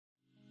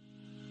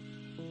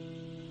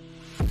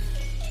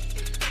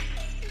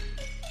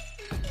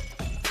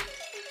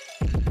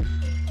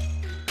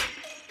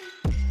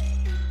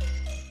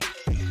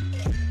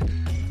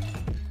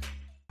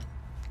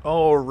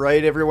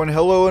Alright everyone,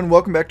 hello and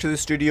welcome back to the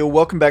studio,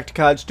 welcome back to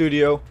COD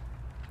Studio.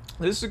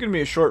 This is going to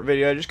be a short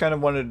video, I just kind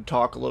of wanted to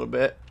talk a little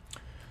bit.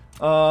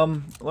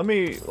 I'm going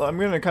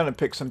to kind of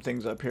pick some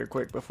things up here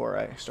quick before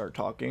I start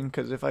talking,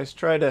 because if I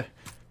try to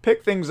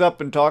pick things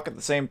up and talk at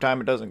the same time,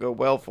 it doesn't go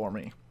well for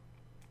me.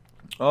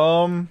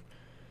 Do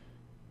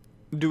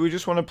we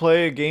just want to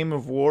play a game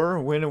of war,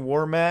 win a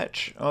war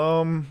match?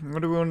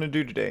 What do we want to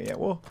do today? Yeah,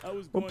 we'll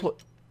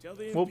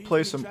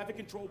play some.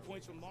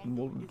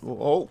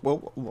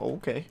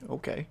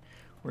 Okay.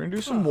 We're gonna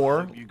do some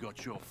war. You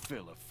got your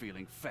fill of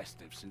feeling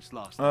festive since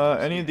last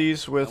any of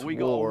these with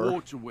war.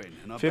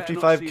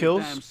 55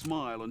 kills.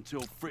 Smile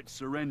until Fritz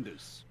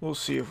surrenders. We'll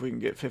see if we can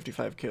get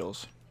 55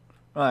 kills.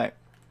 All right.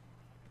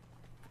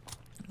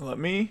 Let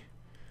me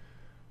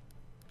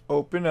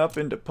open up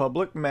into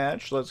public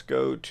match. Let's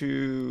go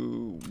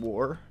to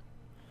war,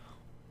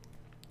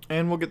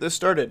 and we'll get this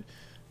started.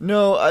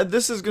 No,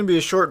 this is going to be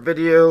a short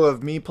video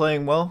of me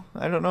playing, well,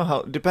 I don't know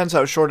how, depends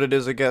how short it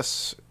is, I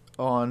guess,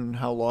 on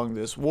how long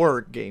this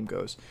war game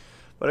goes.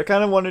 But I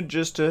kind of wanted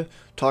just to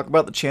talk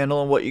about the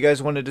channel and what you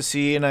guys wanted to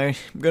see, and I'm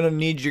going to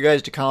need you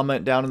guys to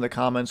comment down in the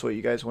comments what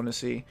you guys want to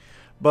see.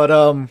 But,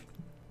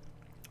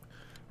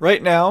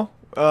 right now,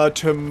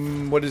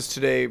 what is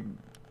today?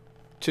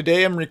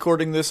 Today I'm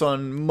recording this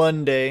on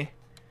Monday,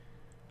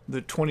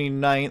 the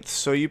 29th,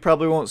 so you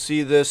probably won't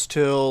see this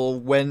till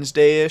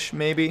Wednesday-ish,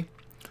 maybe.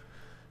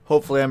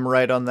 Hopefully I'm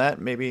right on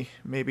that. Maybe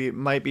it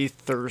might be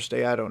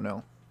Thursday. I don't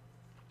know.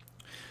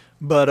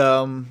 But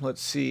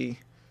let's see.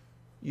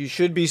 You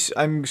should be.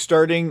 I'm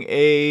starting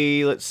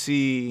a. Let's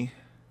see.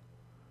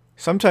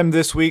 Sometime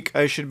this week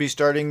I should be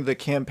starting the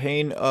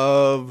campaign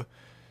of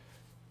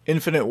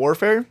Infinite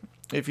Warfare.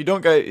 If you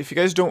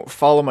guys don't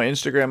follow my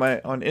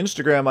Instagram, on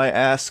Instagram I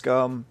ask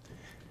my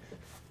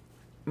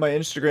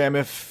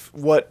Instagram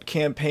what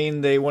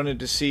campaign they wanted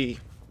to see.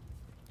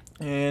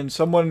 And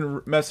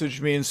someone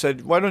messaged me and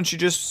said, why don't you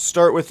just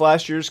start with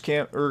last year's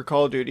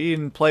Call of Duty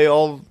and play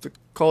all the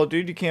Call of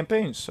Duty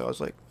campaigns? So I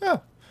was like, yeah,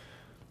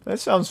 that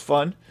sounds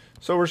fun.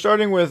 So we're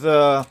starting with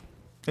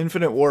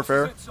Infinite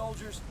Warfare.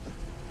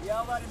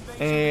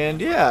 And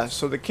yeah,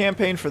 so the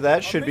campaign for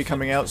that should be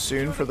coming out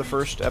soon for the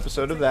first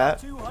episode of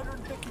that.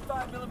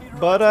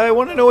 But I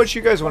want to know what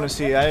you guys want to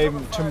see.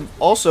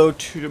 Also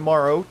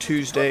tomorrow,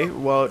 Tuesday,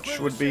 which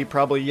would be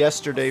probably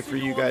yesterday for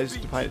you guys,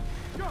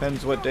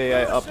 depends what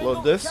day I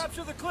upload this.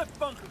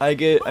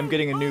 I'm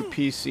getting a new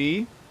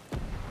PC.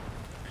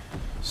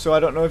 So I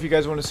don't know if you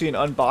guys want to see an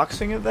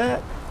unboxing of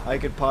that. I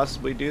could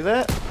possibly do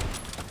that.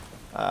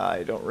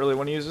 I don't really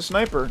want to use a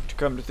sniper, to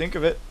come to think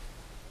of it.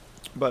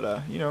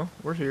 But you know,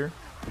 we're here.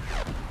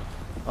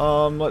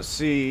 Let's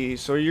see.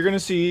 So you're gonna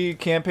see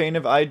campaign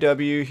of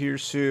IW here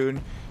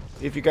soon.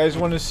 If you guys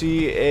want to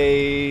see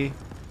a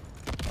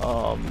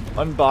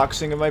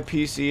unboxing of my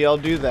PC, I'll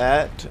do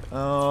that.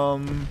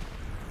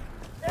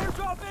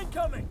 Airdrop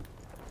incoming.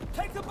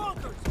 Take the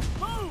bunkers.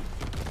 Move.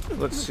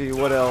 Let's see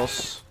what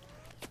else.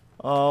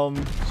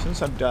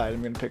 Since I've died,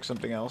 I'm gonna pick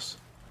something else.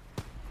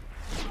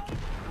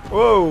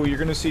 Whoa! You're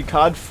gonna see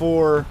COD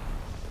 4,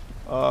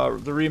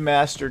 the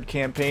remastered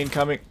campaign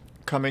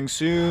coming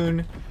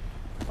soon.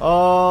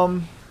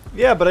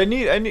 Yeah, but I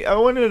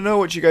wanted to know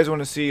what you guys want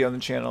to see on the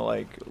channel.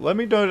 Like, let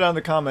me know down in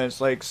the comments.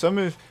 Like,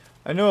 I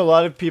know a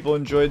lot of people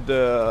enjoyed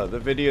the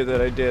video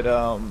that I did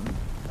on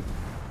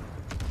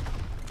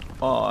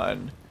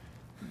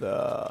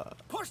the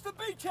push the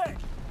beachhead.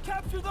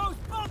 Capture those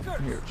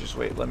bunkers. Here, just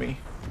wait,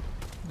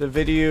 the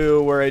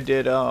video where I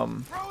did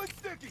Throw it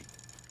sticky.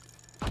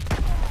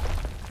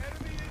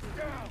 Enemy is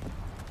down.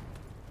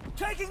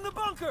 Taking the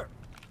bunker.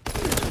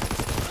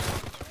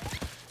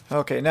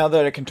 Okay, now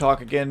that I can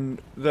talk again,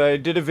 I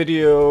did a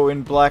video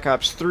in Black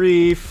Ops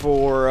 3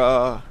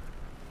 for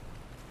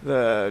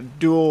the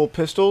dual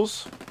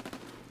pistols.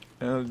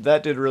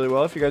 That did really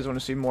well. If you guys want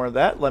to see more of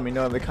that, let me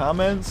know in the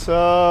comments.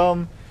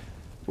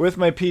 With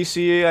my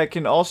PC, I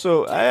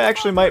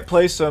actually might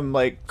play some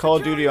like Call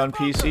of Duty on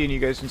PC, and you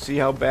guys can see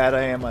how bad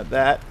I am at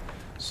that.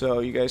 So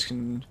you guys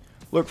can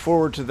look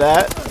forward to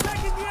that.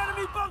 Taking the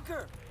enemy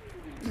bunker.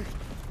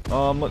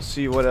 Let's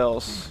see what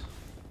else.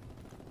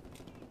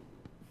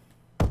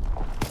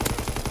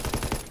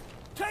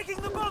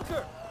 Taking the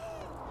bunker.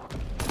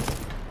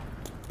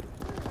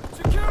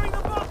 Securing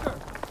the bunker.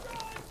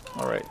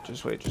 All right,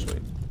 just wait.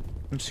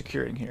 I'm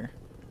securing here.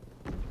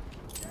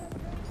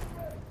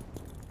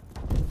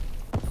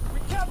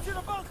 Capture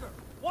the bunker!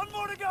 One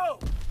more to go!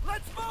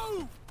 Let's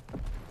move!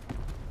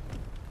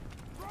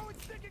 Throwing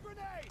sticky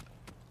grenade!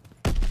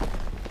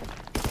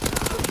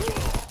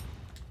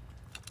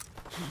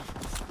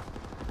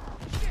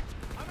 Shit!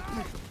 I'm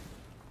out!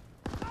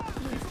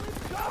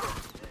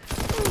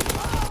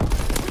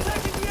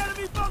 Taking the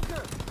enemy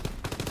bunker!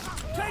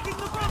 Taking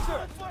the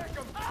bunker!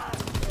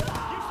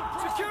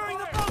 Securing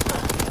the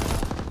bunker!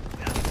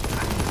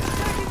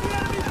 Taking the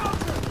enemy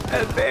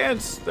bunker!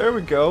 Advance! There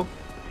we go.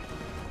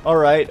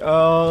 Alright,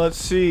 let's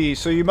see.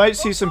 So you might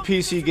see some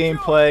PC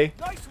gameplay.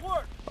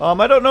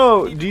 I don't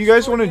know. Do you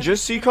guys want to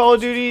just see Call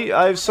of Duty?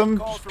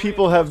 Some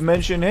people have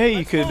mentioned, hey,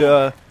 you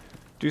could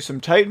do some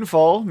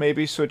Titanfall,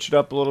 maybe switch it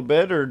up a little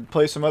bit, or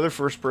play some other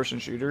first-person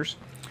shooters.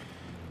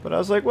 But I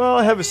was like, well,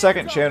 I have a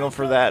second channel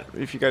for that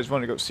if you guys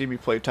want to go see me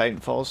play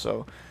Titanfall,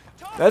 so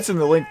that's in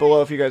the link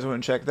below if you guys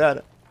want to check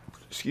that.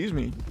 Excuse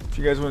me, if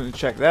you guys want to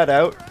check that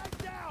out.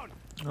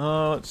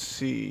 Let's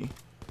see.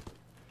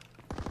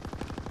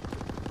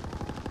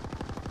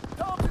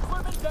 Tom's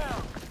equipment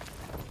down.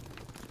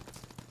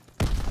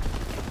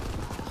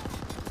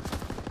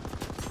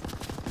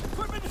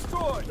 Equipment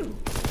destroyed.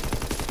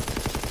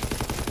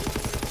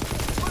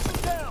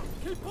 Equipment down.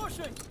 Keep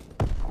pushing.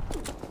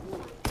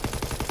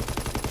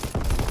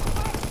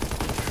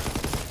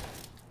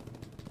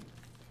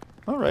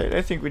 Alright,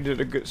 I think we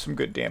did some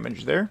good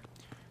damage there.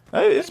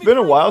 It's been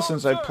a while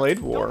since I played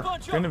War.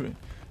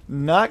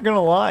 Not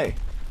gonna lie.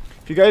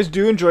 If you guys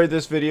do enjoy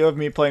this video of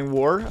me playing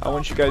War, I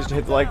want you guys to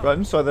hit the like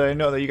button so that I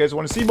know that you guys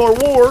want to see more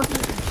War.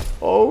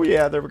 Oh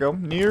yeah, there we go.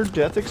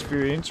 Near-death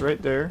experience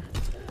right there.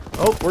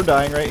 Oh, we're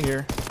dying right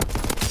here.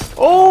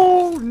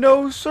 Oh,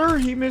 no sir,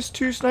 he missed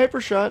 2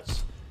 sniper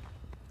shots.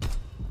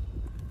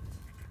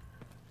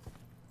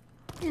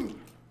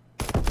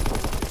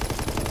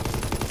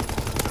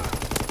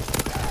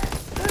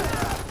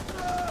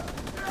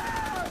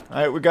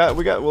 Alright,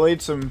 we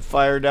laid some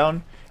fire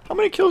down. How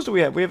many kills do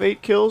we have? We have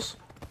 8 kills.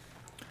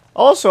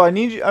 Also,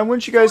 I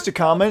want you guys to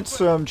comment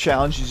some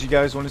challenges you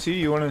guys want to see.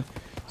 You want to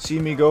see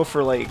me go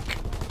for like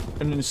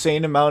an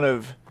insane amount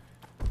of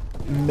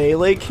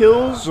melee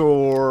kills,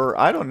 or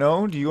I don't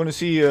know. Do you want to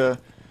see a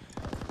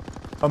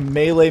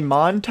melee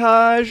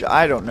montage?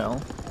 I don't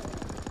know.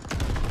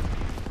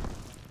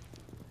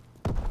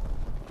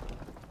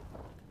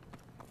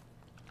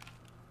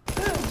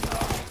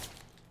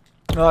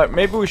 Alright,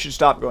 maybe we should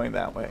stop going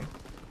that way.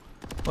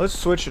 Let's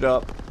switch it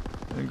up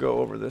and go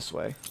over this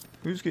way.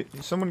 Is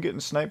someone getting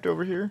sniped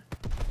over here?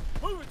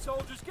 Move it,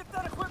 soldiers. Get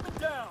that equipment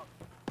down.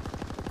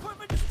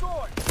 Equipment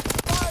destroyed.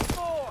 5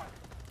 more.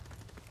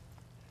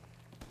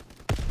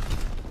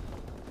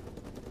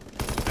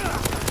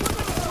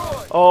 Equipment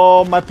destroyed.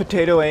 Oh, my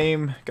potato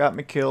aim got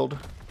me killed.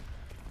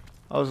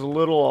 I was a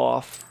little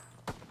off.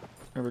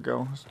 There we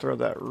go. Let's throw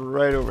that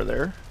right over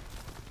there.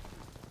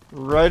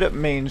 Right up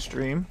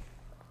mainstream.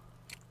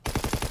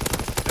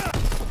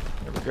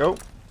 There we go.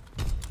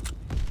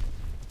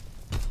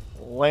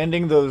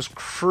 Landing those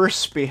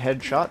crispy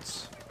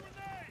headshots.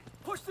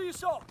 Push the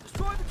assault.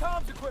 Destroy the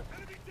comms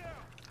equipment.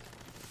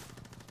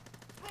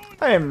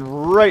 I am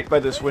right by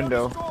this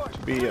window to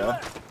be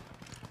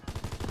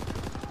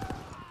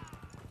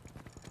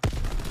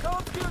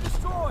Comms gear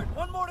destroyed.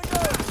 1 more to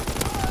go.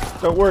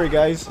 Don't worry,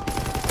 guys.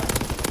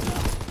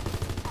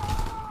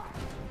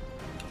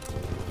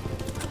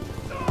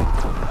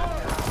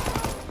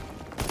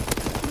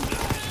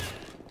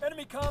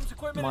 Enemy comms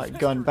equipment. My is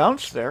gun history.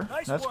 bounced there.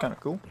 Nice That's work. kind of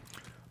cool.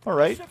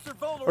 Alright. Ships are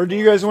vulnerable. Or do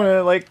you guys want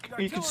to, like,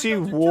 you can see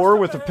War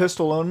with a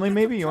pistol only,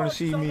 maybe? You want to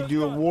see me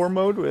do a War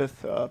mode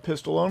with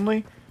pistol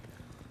only?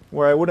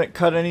 Where I wouldn't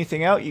cut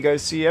anything out, you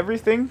guys see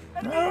everything?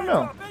 I don't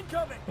know.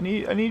 I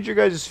need your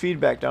guys'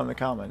 feedback down in the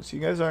comments. You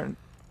guys aren't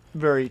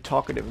very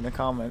talkative in the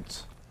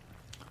comments.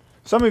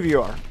 Some of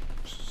you are.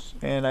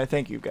 And I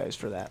thank you guys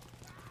for that.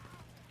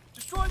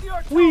 Destroy the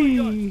artillery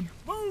guns. Whee!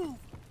 Move.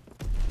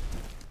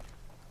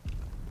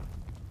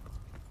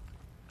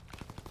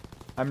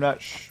 I'm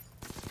not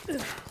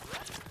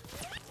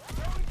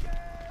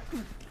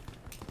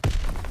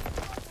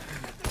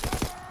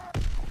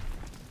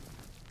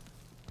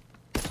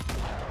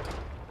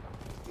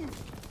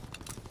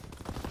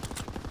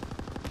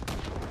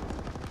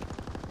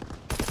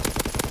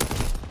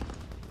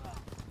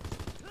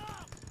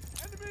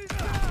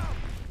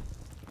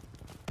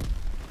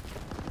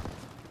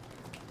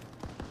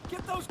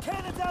Get those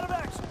cannons out of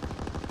action.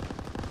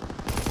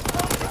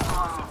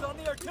 Explosives on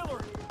the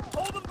artillery.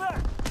 Hold them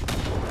back.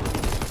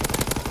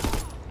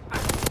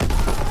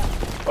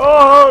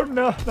 Oh,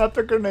 no, not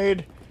the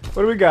grenade.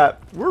 What do we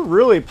got? We're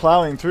really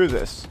plowing through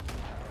this.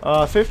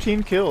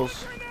 15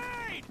 kills.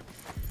 Grenade.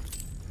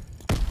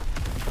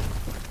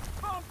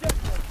 Bomb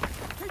detonated.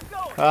 Keep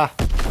going. Ah.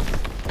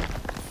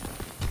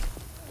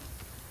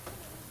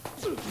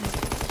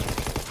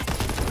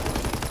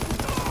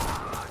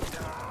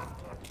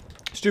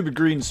 Stupid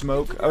green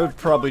smoke. I would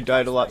probably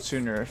died a lot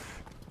sooner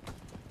if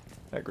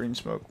that green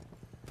smoke.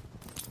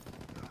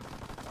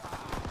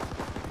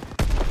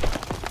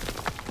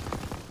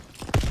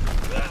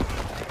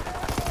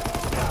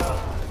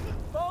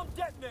 Bomb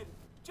detonated.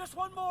 Just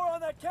 1 more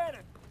on that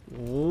cannon.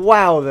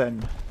 Wow,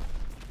 then.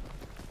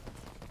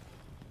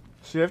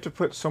 So you have to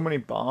put so many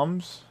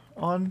bombs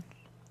on?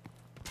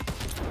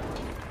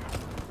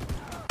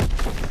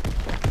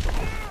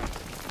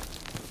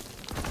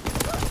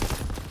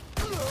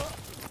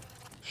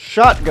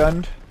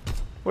 Shotgunned?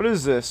 What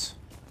is this?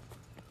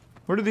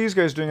 What are these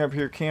guys doing up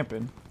here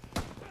camping?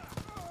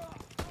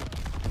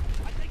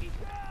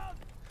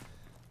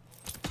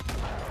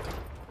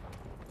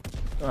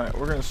 Alright,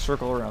 we're gonna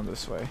circle around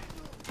this way.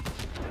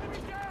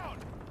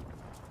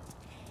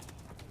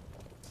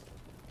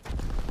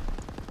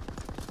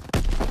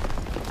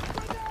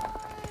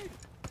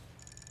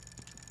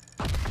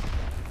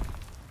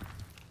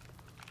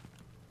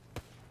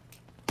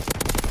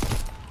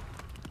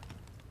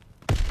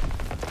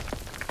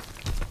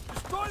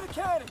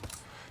 cannons.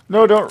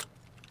 No, don't.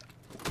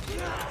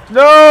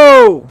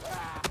 No!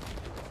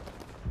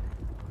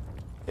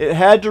 It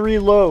had to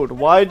reload.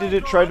 Why did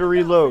it try to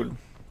reload?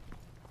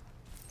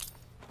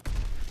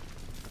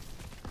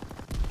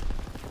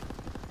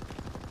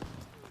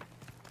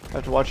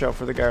 Have to watch out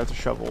for the guy with the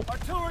shovel.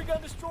 Artillery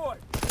gun destroyed.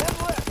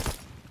 One left.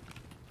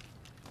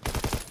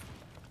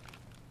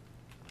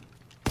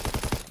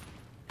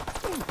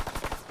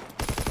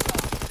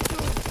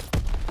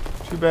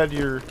 Too bad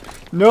you're...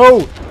 No!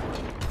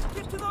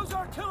 Get to those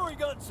artillery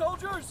guns,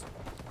 soldiers!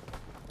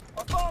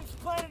 A bomb's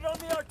planted on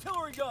the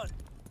artillery gun.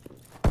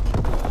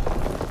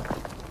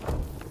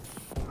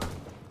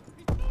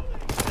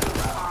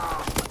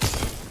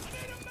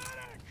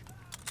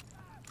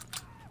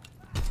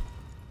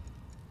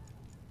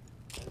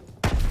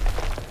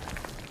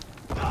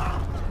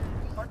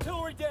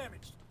 Artillery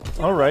damaged.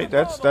 All right,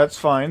 that's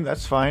fine.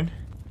 That's fine.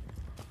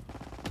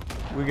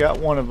 We got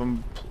one of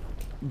them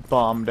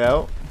bombed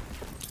out.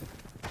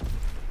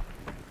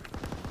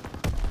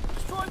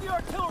 Destroy the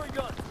artillery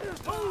gun.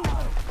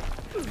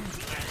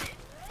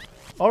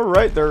 All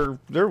right,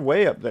 they're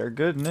way up there.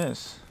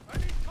 Goodness.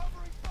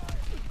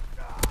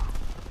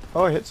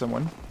 Oh, I hit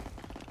someone.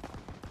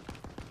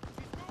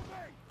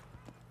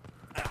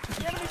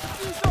 The enemy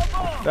defused our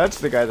bomb. That's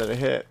the guy that I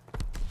hit.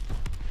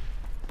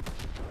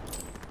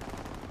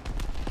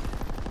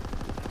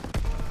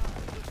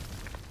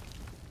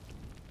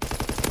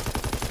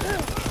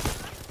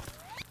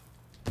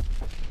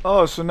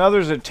 Oh, so now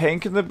there's a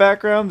tank in the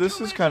background? This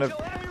is kind of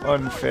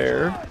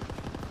unfair.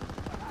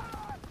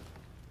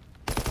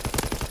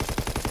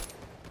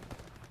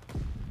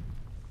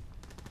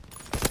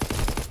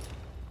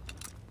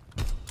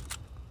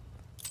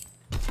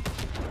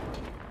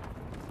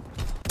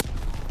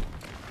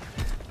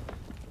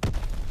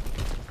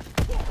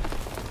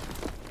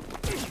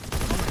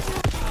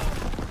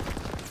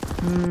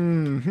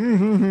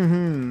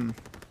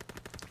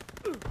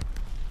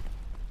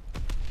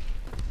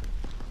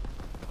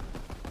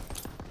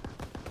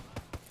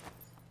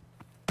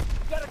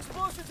 Got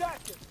explosives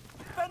active.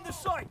 Defend the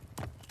site.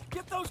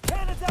 Get those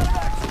cannons out of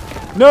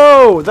action.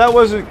 No, that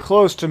wasn't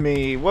close to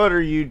me. What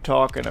are you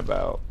talking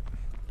about?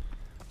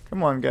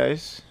 Come on,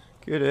 guys.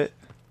 Get it.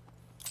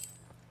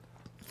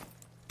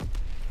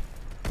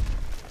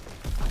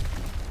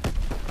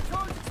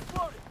 Charge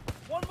exploded.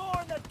 One more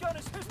and that gun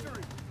is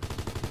history.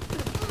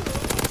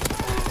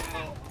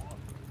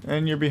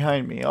 And you're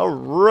behind me. All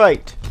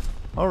right.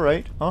 All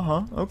right.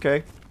 Uh-huh.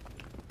 Okay.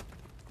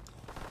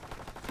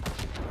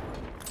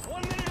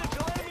 1 minute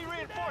until enemy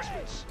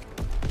reinforcements.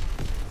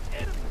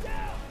 Enemy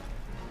down.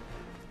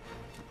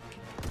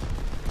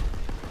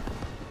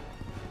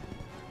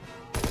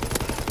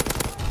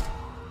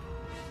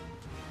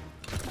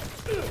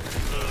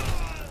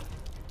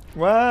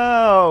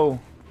 Wow.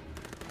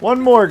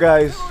 One more,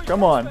 guys.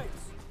 Come on.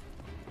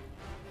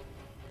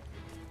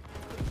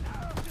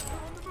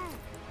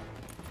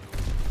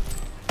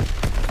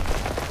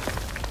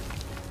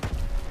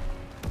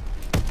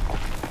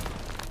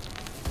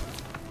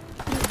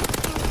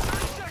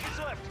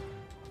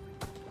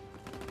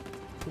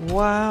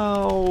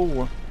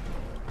 Wow.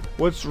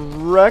 What's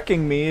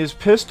wrecking me is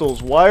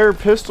pistols. Why are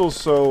pistols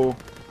so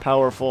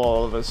powerful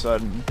all of a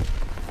sudden?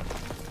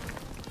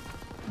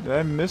 Did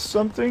I miss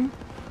something?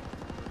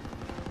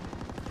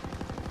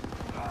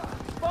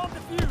 Bomb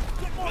defused.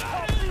 Get more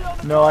concrete on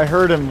the No, I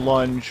heard him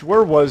lunge.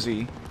 Where was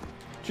he?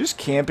 Just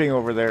camping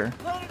over there.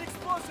 planted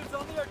explosives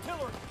on the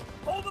artillery.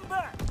 Hold them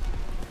back.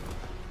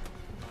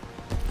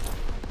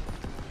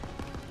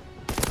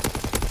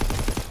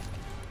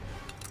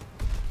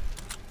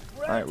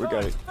 Alright, we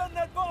got it. Defend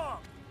that bomb.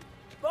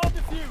 Bomb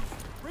defused.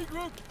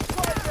 Regroup.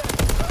 Try again.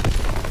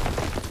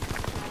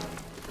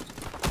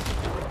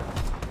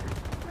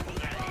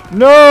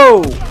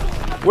 No!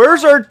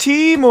 Where's our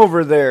team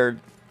over there?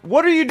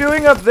 What are you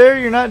doing up there?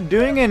 You're not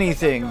doing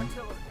anything.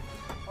 Artillery.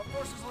 Our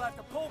forces will have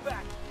to pull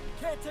back.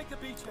 Can't take the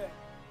beachhead.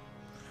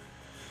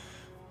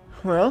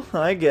 Well,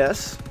 I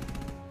guess.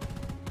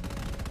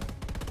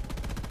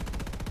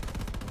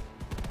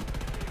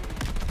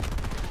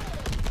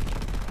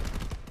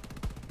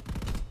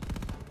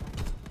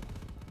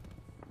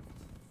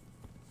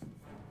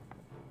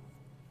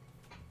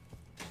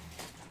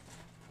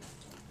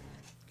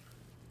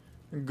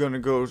 I'm gonna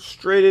go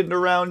straight into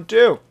round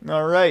 2.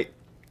 Alright.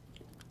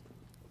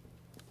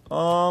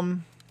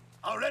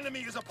 Our enemy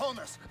is upon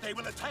us. They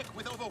will attack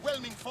with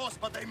overwhelming force,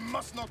 but they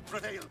must not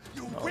prevail.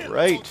 You will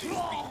right. hold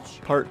this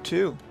beach. Part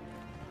 2.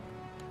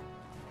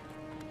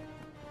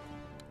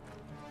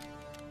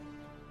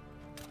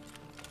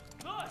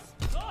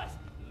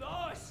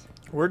 Nice.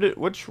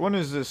 Which one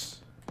is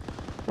this?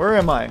 Where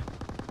am I?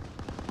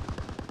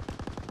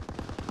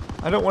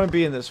 I don't want to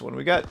be in this one.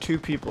 We got 2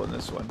 people in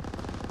this one.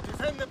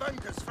 Defend the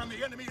bunkers from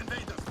the enemy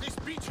invaders. This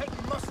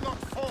beachhead must not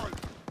fall.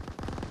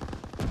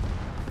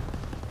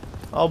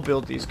 I'll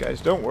build these guys,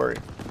 don't worry.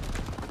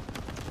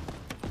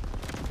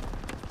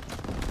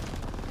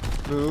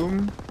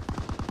 Boom.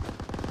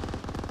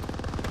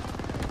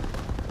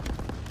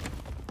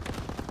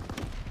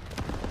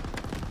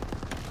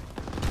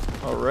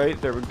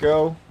 Alright, there we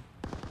go.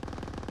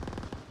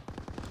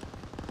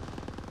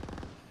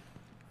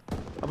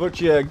 about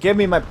you give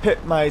me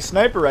my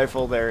sniper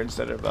rifle there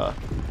instead of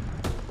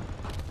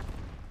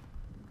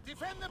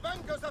Defend the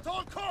bunkers at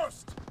all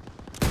costs.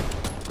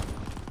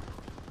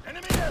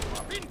 Enemy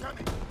aircraft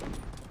incoming.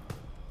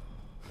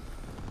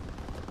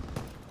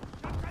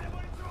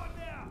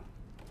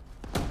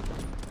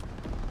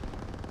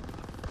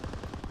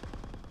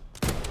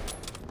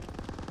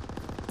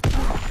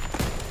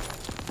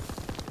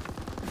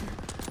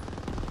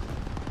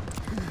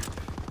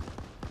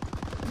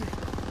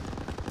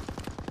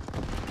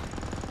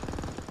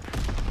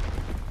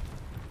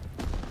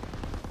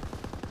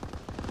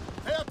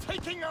 They are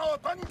taking our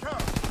bunker.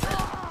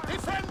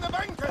 Defend the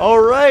bunker.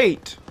 All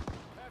right.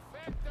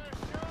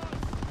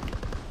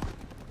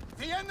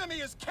 The enemy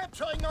is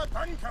capturing our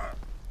bunker.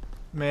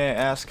 May I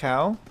ask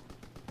how?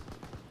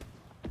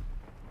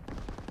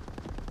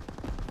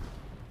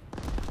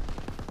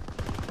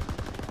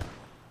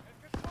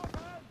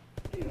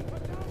 The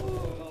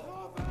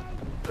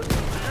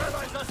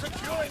Allies are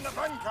securing the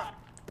bunker.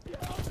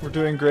 We're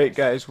doing great,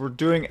 guys. We're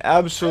doing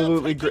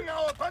absolutely great. Taking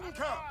our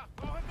bunker.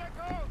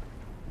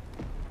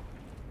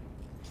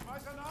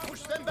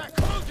 Push them back.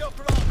 Hold your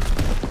ground.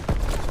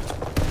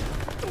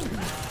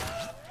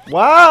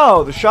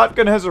 Wow, the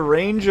shotgun has a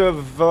range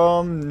of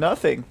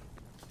nothing.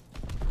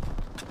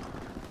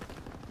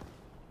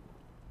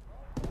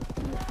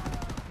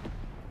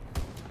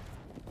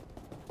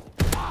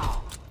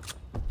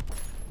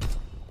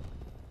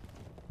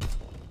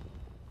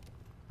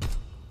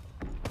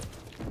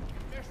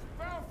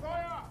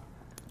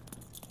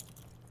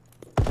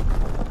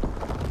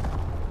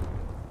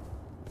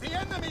 The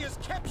enemy is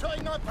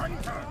capturing our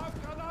bunker.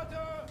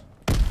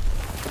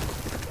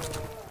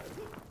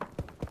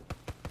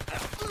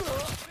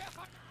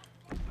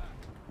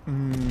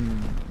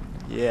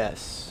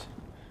 Yes.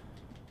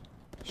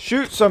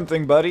 Shoot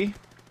something, buddy.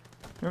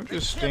 Don't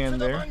just stand Capture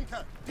the there.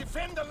 bunker.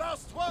 Defend the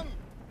last one.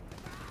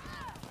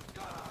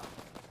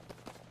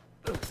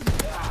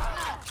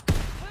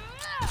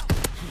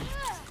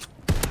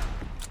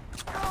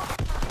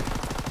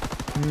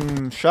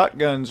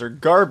 Shotguns are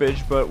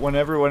garbage, but when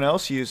everyone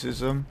else uses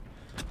them,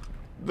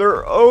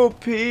 they're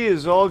OP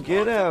as all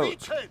get out.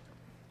 Beachhead.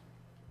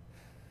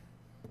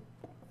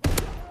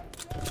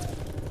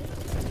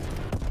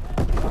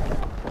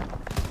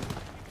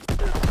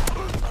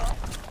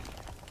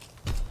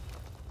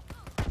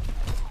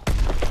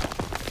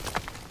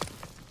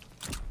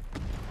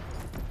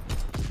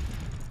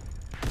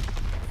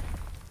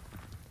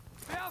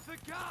 Out the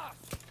gas!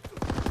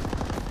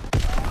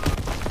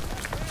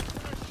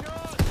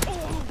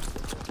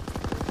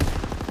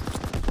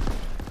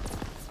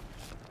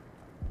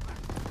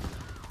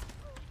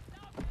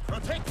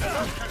 Protect the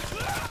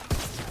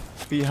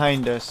bunker.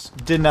 Behind us.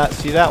 Did not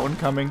see that one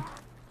coming.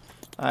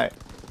 Alright.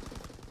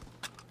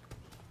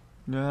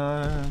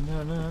 Na,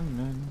 na, na,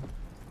 na.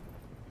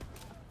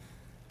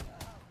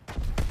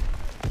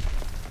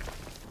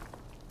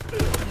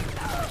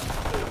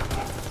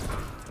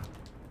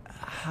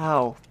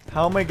 How?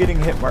 How am I getting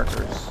hit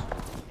markers?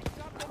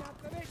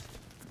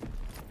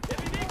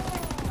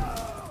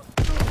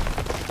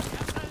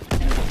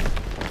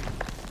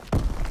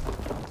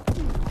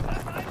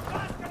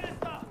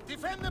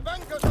 Defend the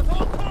bunkers at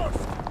all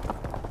costs.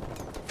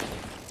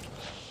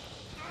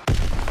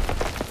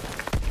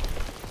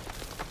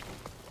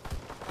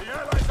 The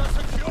Allies are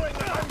securing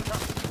the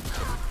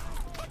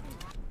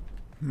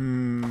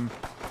bunker.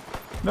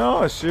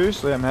 No,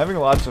 seriously, I'm having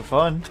lots of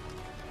fun.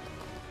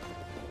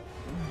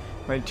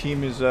 My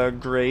team is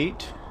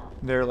great.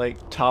 They're like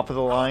top of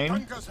the line.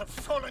 Bunkers have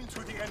fallen to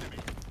the enemy.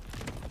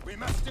 We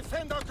must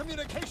defend our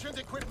communications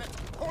equipment.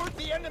 Hold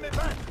the enemy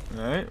back.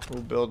 Alright,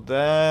 we'll build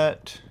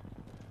that.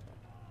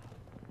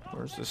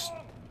 Where's the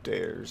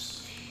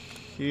stairs?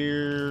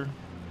 Here.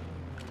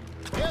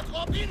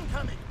 Airdrop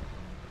incoming.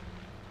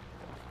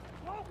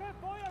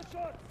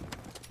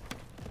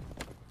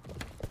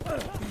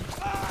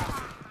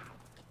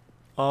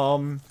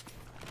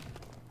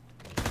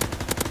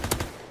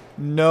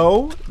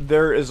 No,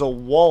 there is a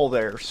wall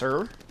there,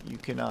 sir. You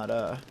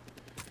cannot,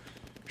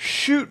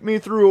 shoot me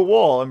through a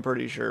wall, I'm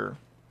pretty sure.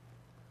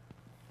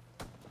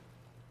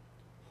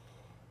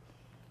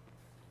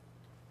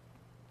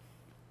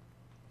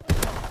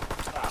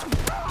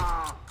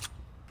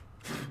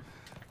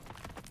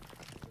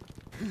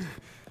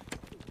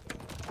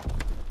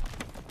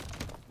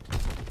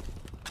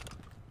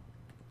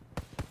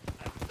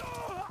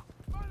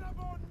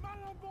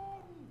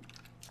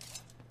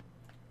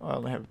 Oh, I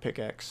only have a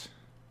pickaxe.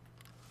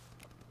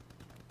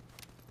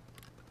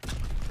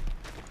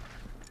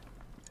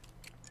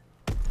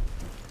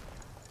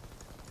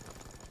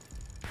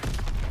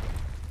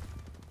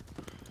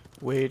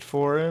 Wait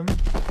for him.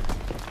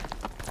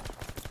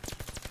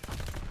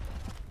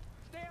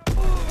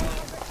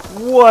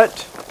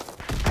 What?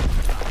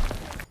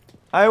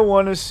 I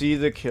want to see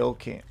the kill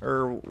cam,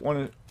 or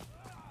want to.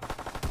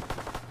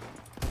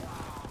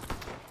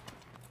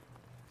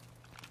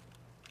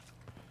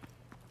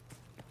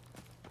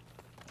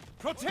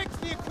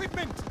 Protect the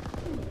equipment.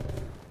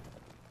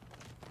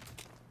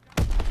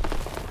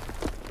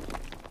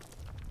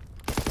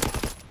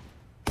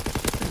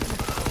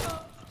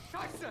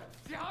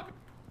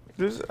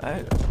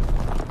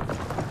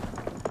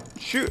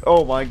 Shoot!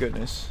 Oh my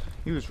goodness,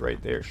 he was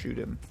right there. Shoot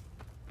him.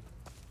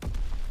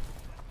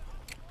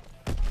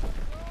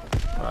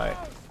 All right.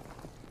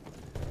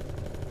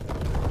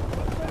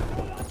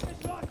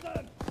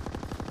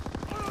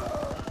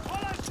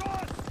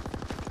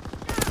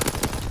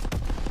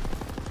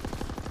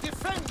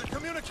 Defend the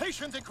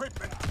communications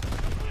equipment.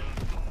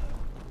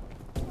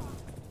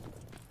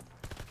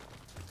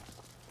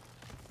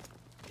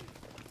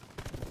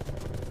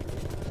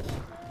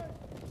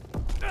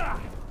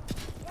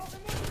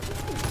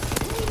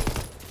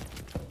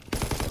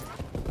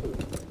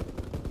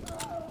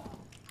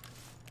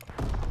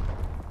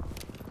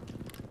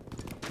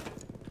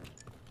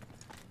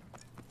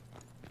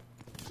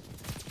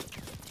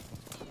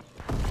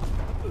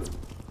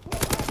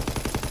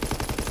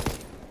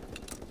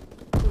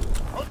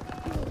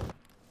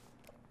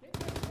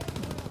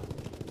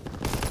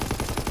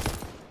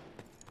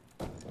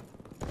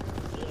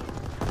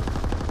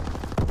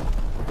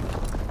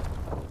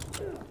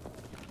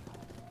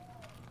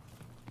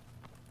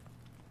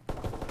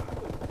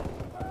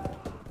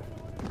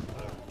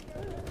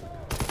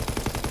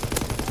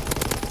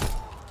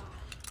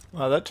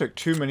 Wow, that took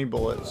too many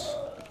bullets.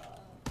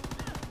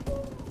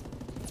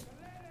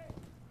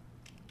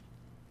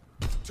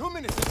 2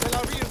 minutes until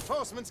our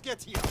reinforcements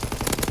get here.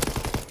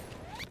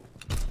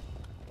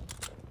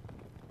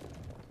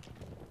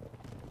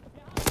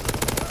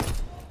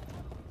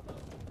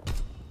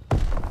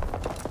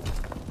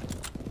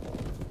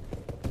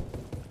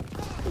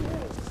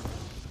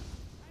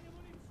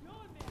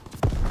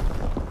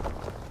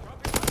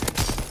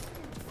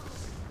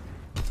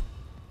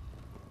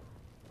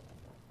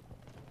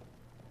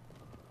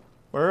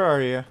 Where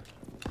are you?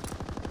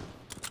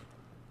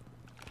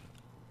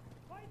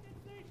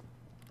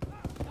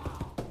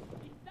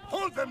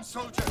 Hold them,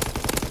 soldiers!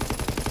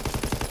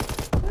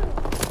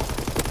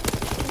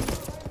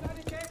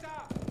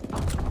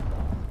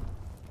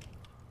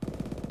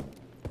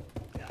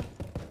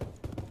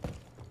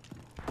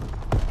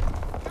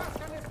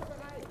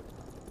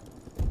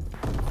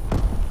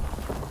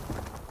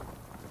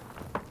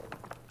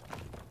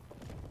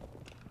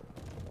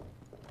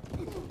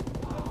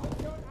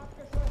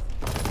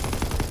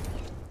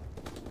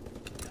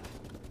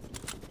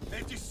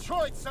 They've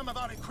destroyed some of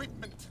our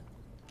equipment.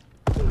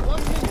 1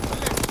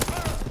 minute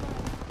left.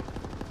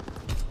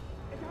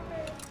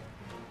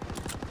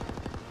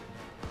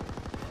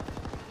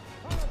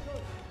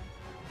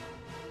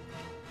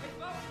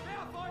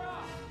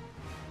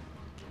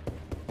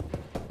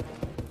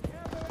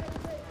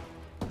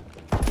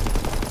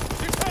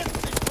 Defend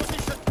this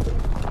position.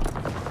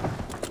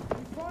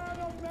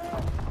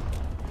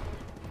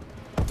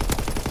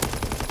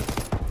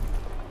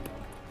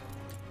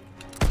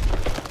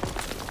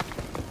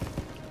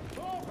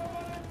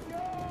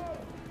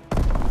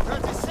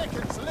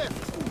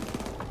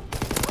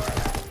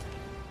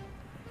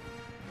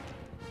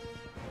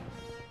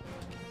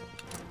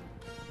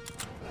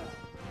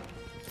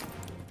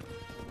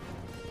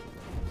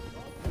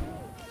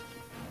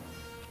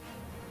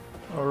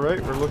 All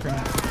right, we're looking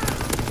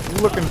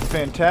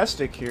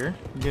fantastic here.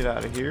 Get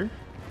out of here.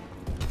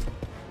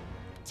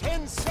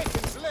 10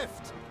 seconds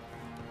left.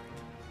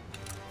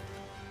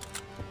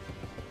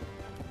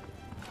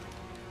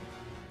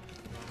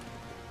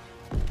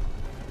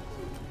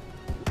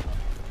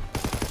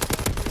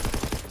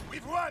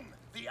 We've won.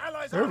 The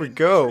Allies There are we in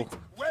go. victory.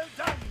 Well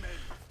done, men.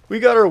 We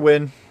got our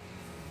win.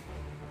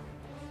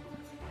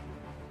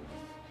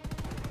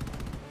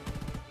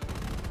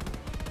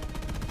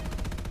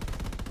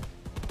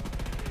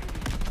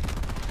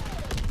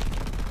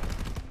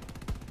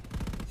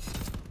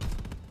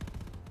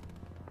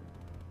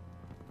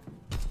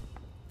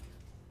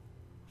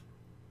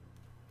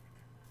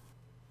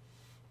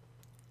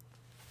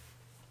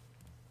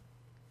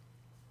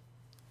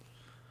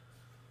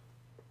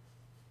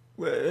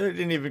 Well, it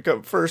didn't even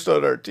come first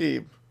on our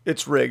team.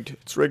 It's rigged.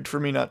 It's rigged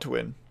for me not to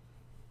win.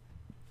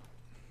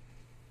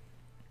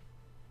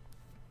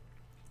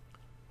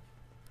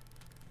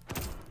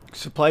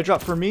 Supply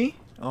drop for me?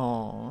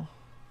 Oh,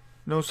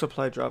 no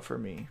supply drop for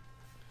me.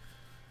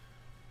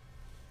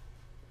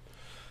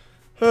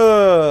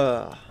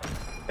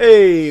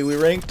 Hey, we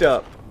ranked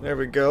up. There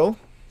we go.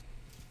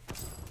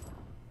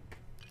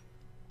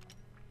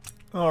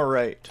 All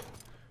right.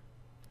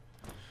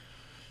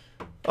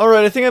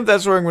 Alright, I think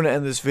that's where I'm going to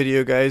end this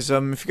video, guys.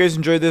 If you guys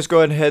enjoyed this,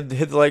 go ahead and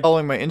hit the like,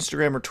 following my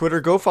Instagram or Twitter.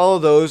 Go follow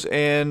those,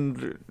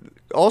 and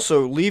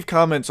also leave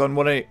comments on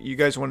what you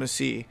guys want to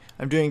see.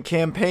 I'm doing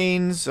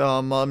campaigns.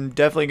 I'm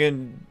definitely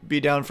going to be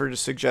down for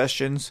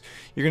suggestions.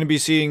 You're going to be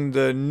seeing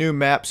the new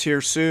maps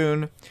here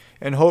soon,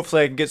 and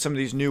hopefully I can get some of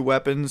these new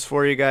weapons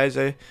for you guys.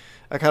 I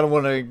kind of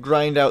want to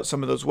grind out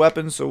some of those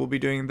weapons, so we'll be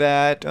doing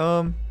that.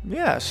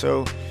 Yeah,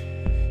 so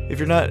if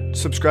you're not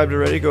subscribed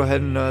already, go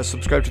ahead and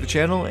subscribe to the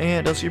channel,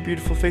 and I'll see your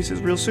beautiful faces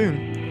real soon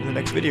in the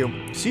next video.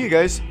 See you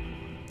guys!